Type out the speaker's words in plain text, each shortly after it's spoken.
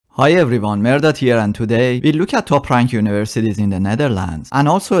Hi everyone, Mehrdad here, and today we look at top ranked universities in the Netherlands and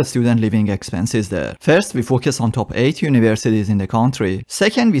also student living expenses there. First, we focus on top 8 universities in the country.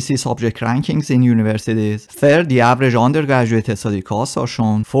 Second, we see subject rankings in universities. Third, the average undergraduate study costs are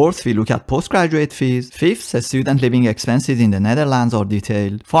shown. Fourth, we look at postgraduate fees. Fifth, student living expenses in the Netherlands are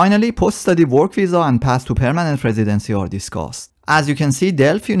detailed. Finally, post-study work visa and path to permanent residency are discussed. As you can see,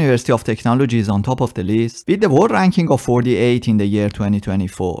 Delft University of Technology is on top of the list with the world ranking of 48 in the year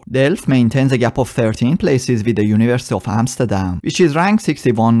 2024. Delft maintains a gap of 13 places with the University of Amsterdam, which is ranked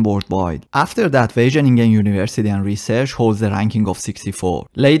 61 worldwide. After that, Wageningen University and Research holds the ranking of 64.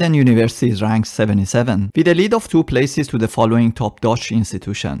 Leiden University is ranked 77 with a lead of 2 places to the following top Dutch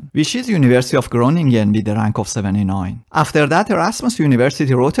institution, which is University of Groningen with the rank of 79. After that, Erasmus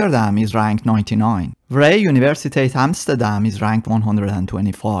University Rotterdam is ranked 99. Vrije Universiteit Amsterdam is ranked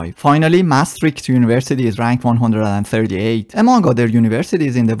 125. Finally, Maastricht University is ranked 138, among other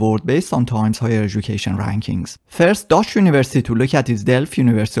universities in the world based on Times Higher Education rankings. First Dutch university to look at is Delft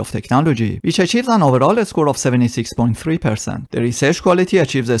University of Technology, which achieves an overall score of 76.3%. The research quality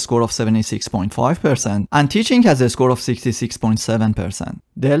achieves a score of 76.5%, and teaching has a score of 66.7%.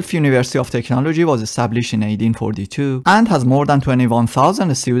 Delft University of Technology was established in 1842 and has more than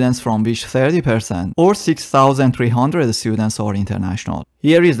 21,000 students, from which 30% or 6,300 students are international.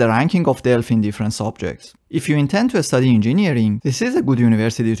 Here is the ranking of Delft in different subjects. If you intend to study engineering, this is a good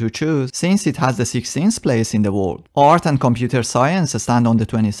university to choose since it has the 16th place in the world. Art and computer science stand on the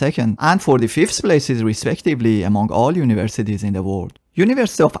 22nd and 45th places respectively among all universities in the world.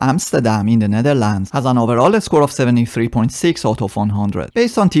 University of Amsterdam in the Netherlands has an overall score of 73.6 out of 100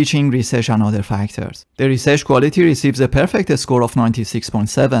 based on teaching, research and other factors. The research quality receives a perfect score of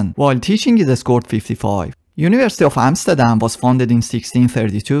 96.7 while teaching is scored 55. University of Amsterdam was founded in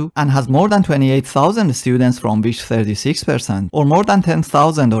 1632 and has more than 28,000 students, from which 36% or more than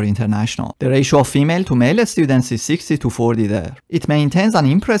 10,000 are international. The ratio of female to male students is 60 to 40 there. It maintains an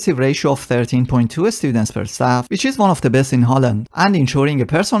impressive ratio of 13.2 students per staff, which is one of the best in Holland, and ensuring a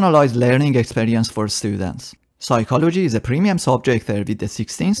personalized learning experience for students. Psychology is a premium subject there with the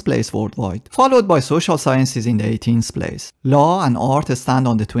 16th place worldwide, followed by social sciences in the 18th place. Law and art stand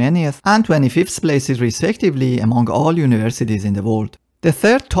on the 20th and 25th places respectively among all universities in the world. The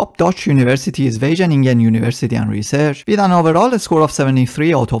third top Dutch university is Wageningen University and Research with an overall score of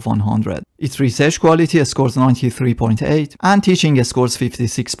 73 out of 100. Its research quality scores 93.8 and teaching scores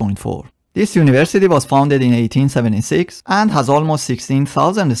 56.4. This university was founded in 1876 and has almost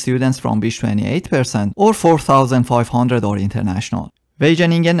 16,000 students, from which 28% or 4,500 are international.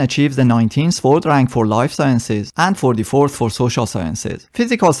 Wageningen achieves the 19th world rank for life sciences and 44th for social sciences.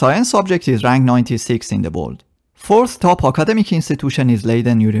 Physical science subject is ranked 96 in the world. Fourth top academic institution is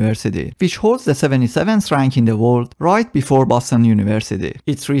Leiden University, which holds the 77th rank in the world, right before Boston University.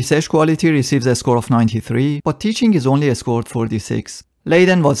 Its research quality receives a score of 93, but teaching is only scored 46.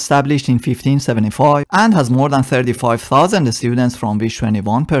 Leiden was established in 1575 and has more than 35,000 students, from which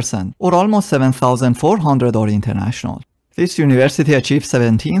 21% or almost 7,400 are international. This university achieved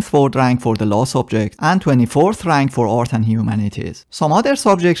 17th world rank for the law subject and 24th rank for art and humanities. Some other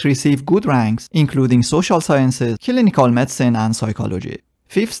subjects receive good ranks, including social sciences, clinical medicine and psychology.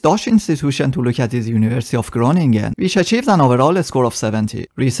 Fifth Dutch institution to look at is University of Groningen, which achieves an overall score of 70.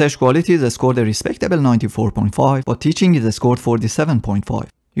 Research quality is scored a respectable 94.5, but teaching is scored 47.5.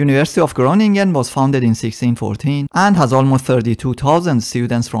 University of Groningen was founded in 1614 and has almost 32,000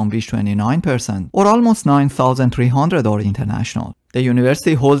 students, from which 29% or almost 9,300 are international. The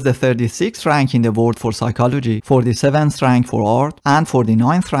university holds the 36th rank in the world for psychology, 47th rank for art, and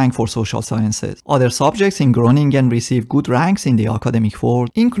 49th rank for social sciences. Other subjects in Groningen receive good ranks in the academic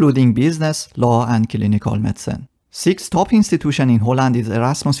world, including business, law, and clinical medicine. Sixth top institution in Holland is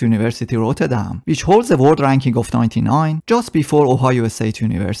Erasmus University Rotterdam, which holds a world ranking of 99, just before Ohio State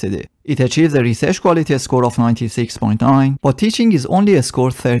University. It achieves a research quality score of 96.9, but teaching is only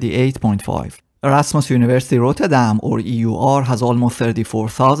scored 38.5. Erasmus University Rotterdam, or EUR, has almost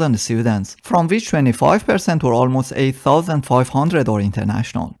 34,000 students, from which 25% or almost 8,500 are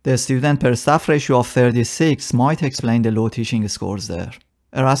international. The student per staff ratio of 36 might explain the low teaching scores there.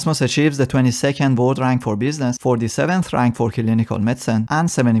 Erasmus achieves the 22nd world rank for business, 47th rank for clinical medicine, and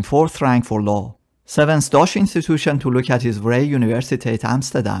 74th rank for law. Seventh Dutch institution to look at is Vrije Universiteit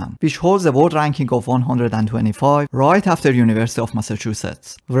Amsterdam, which holds a world ranking of 125, right after University of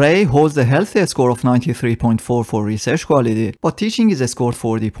Massachusetts. Vrije holds the healthy score of 93.4 for research quality, but teaching is scored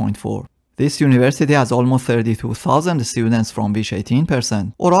 40.4. This university has almost 32,000 students, from which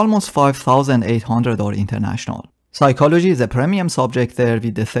 18% or almost 5,800 are international. Psychology is a premium subject there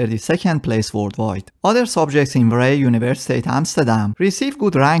with the 32nd place worldwide. Other subjects in Vrije University at Amsterdam receive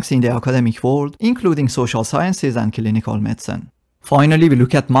good ranks in the academic world, including social sciences and clinical medicine. Finally, we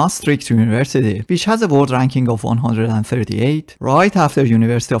look at Maastricht University, which has a world ranking of 138, right after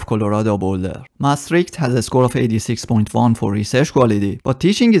University of Colorado Boulder. Maastricht has a score of 86.1 for research quality, but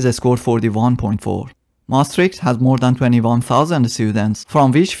teaching is scored 41.4. Maastricht has more than 21,000 students,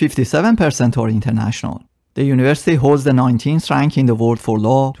 from which 57% are international. The university holds the 19th rank in the world for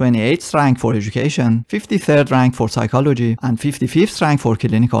law, 28th rank for education, 53rd rank for psychology, and 55th rank for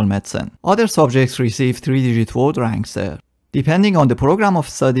clinical medicine. Other subjects receive 3-digit world ranks there. Depending on the program of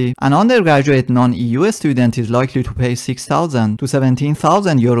study, an undergraduate non-EU student is likely to pay 6,000 to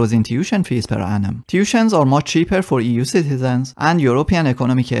 17,000 euros in tuition fees per annum. Tuitions are much cheaper for EU citizens and European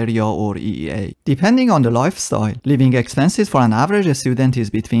Economic Area or EEA. Depending on the lifestyle, living expenses for an average student is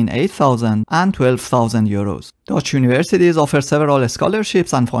between 8,000 and 12,000 euros. Dutch universities offer several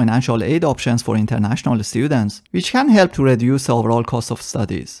scholarships and financial aid options for international students, which can help to reduce the overall cost of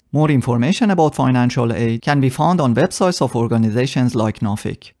studies. More information about financial aid can be found on websites of organizations like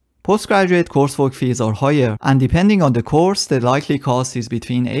NAFIC. Postgraduate coursework fees are higher, and depending on the course, the likely cost is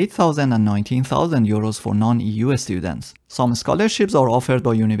between 8,000 and 19,000 euros for non-EU students. Some scholarships are offered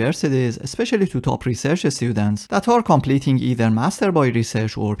by universities, especially to top research students that are completing either Master by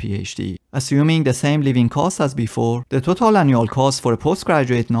Research or PhD. Assuming the same living cost as before, the total annual cost for a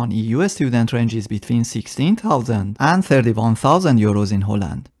postgraduate non-EU student ranges between 16,000 and 31,000 euros in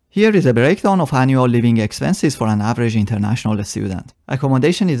Holland. Here is a breakdown of annual living expenses for an average international student.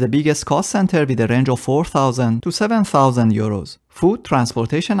 Accommodation is the biggest cost center with a range of 4,000 to 7,000 euros. Food,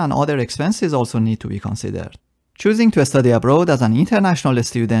 transportation, and other expenses also need to be considered. Choosing to study abroad as an international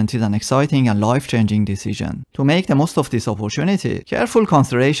student is an exciting and life-changing decision. To make the most of this opportunity, careful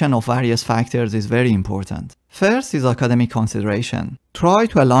consideration of various factors is very important. First is academic consideration. Try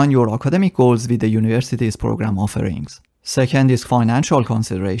to align your academic goals with the university's program offerings. Second is financial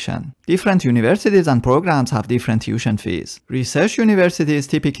consideration. Different universities and programs have different tuition fees. Research universities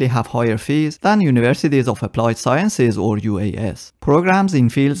typically have higher fees than universities of applied sciences or UAS. Programs in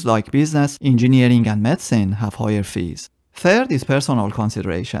fields like business, engineering, and medicine have higher fees. Third is personal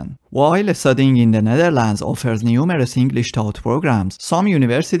consideration. While studying in the Netherlands offers numerous English-taught programs, some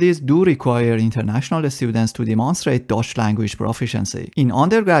universities do require international students to demonstrate Dutch language proficiency in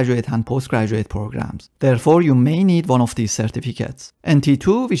undergraduate and postgraduate programs. Therefore, you may need one of these certificates.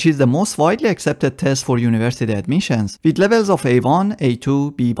 NT2, which is the most widely accepted test for university admissions, with levels of A1,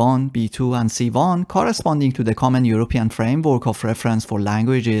 A2, B1, B2, and C1 corresponding to the Common European Framework of Reference for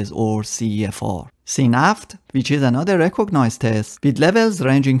Languages or CEFR. CNAFT, which is another recognized test, with levels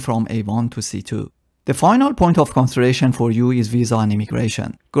ranging from A1 to C2. The final point of consideration for you is visa and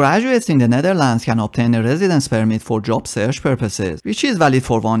immigration. Graduates in the Netherlands can obtain a residence permit for job search purposes, which is valid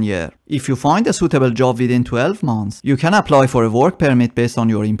for 1 year. If you find a suitable job within 12 months, you can apply for a work permit based on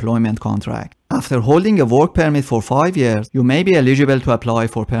your employment contract. After holding a work permit for 5 years, you may be eligible to apply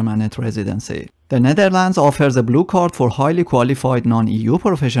for permanent residency. The Netherlands offers a blue card for highly qualified non-EU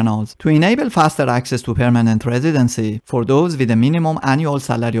professionals to enable faster access to permanent residency for those with a minimum annual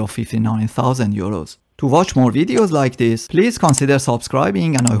salary of 59,000 euros. To watch more videos like this, please consider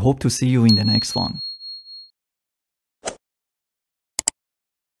subscribing, and I hope to see you in the next one.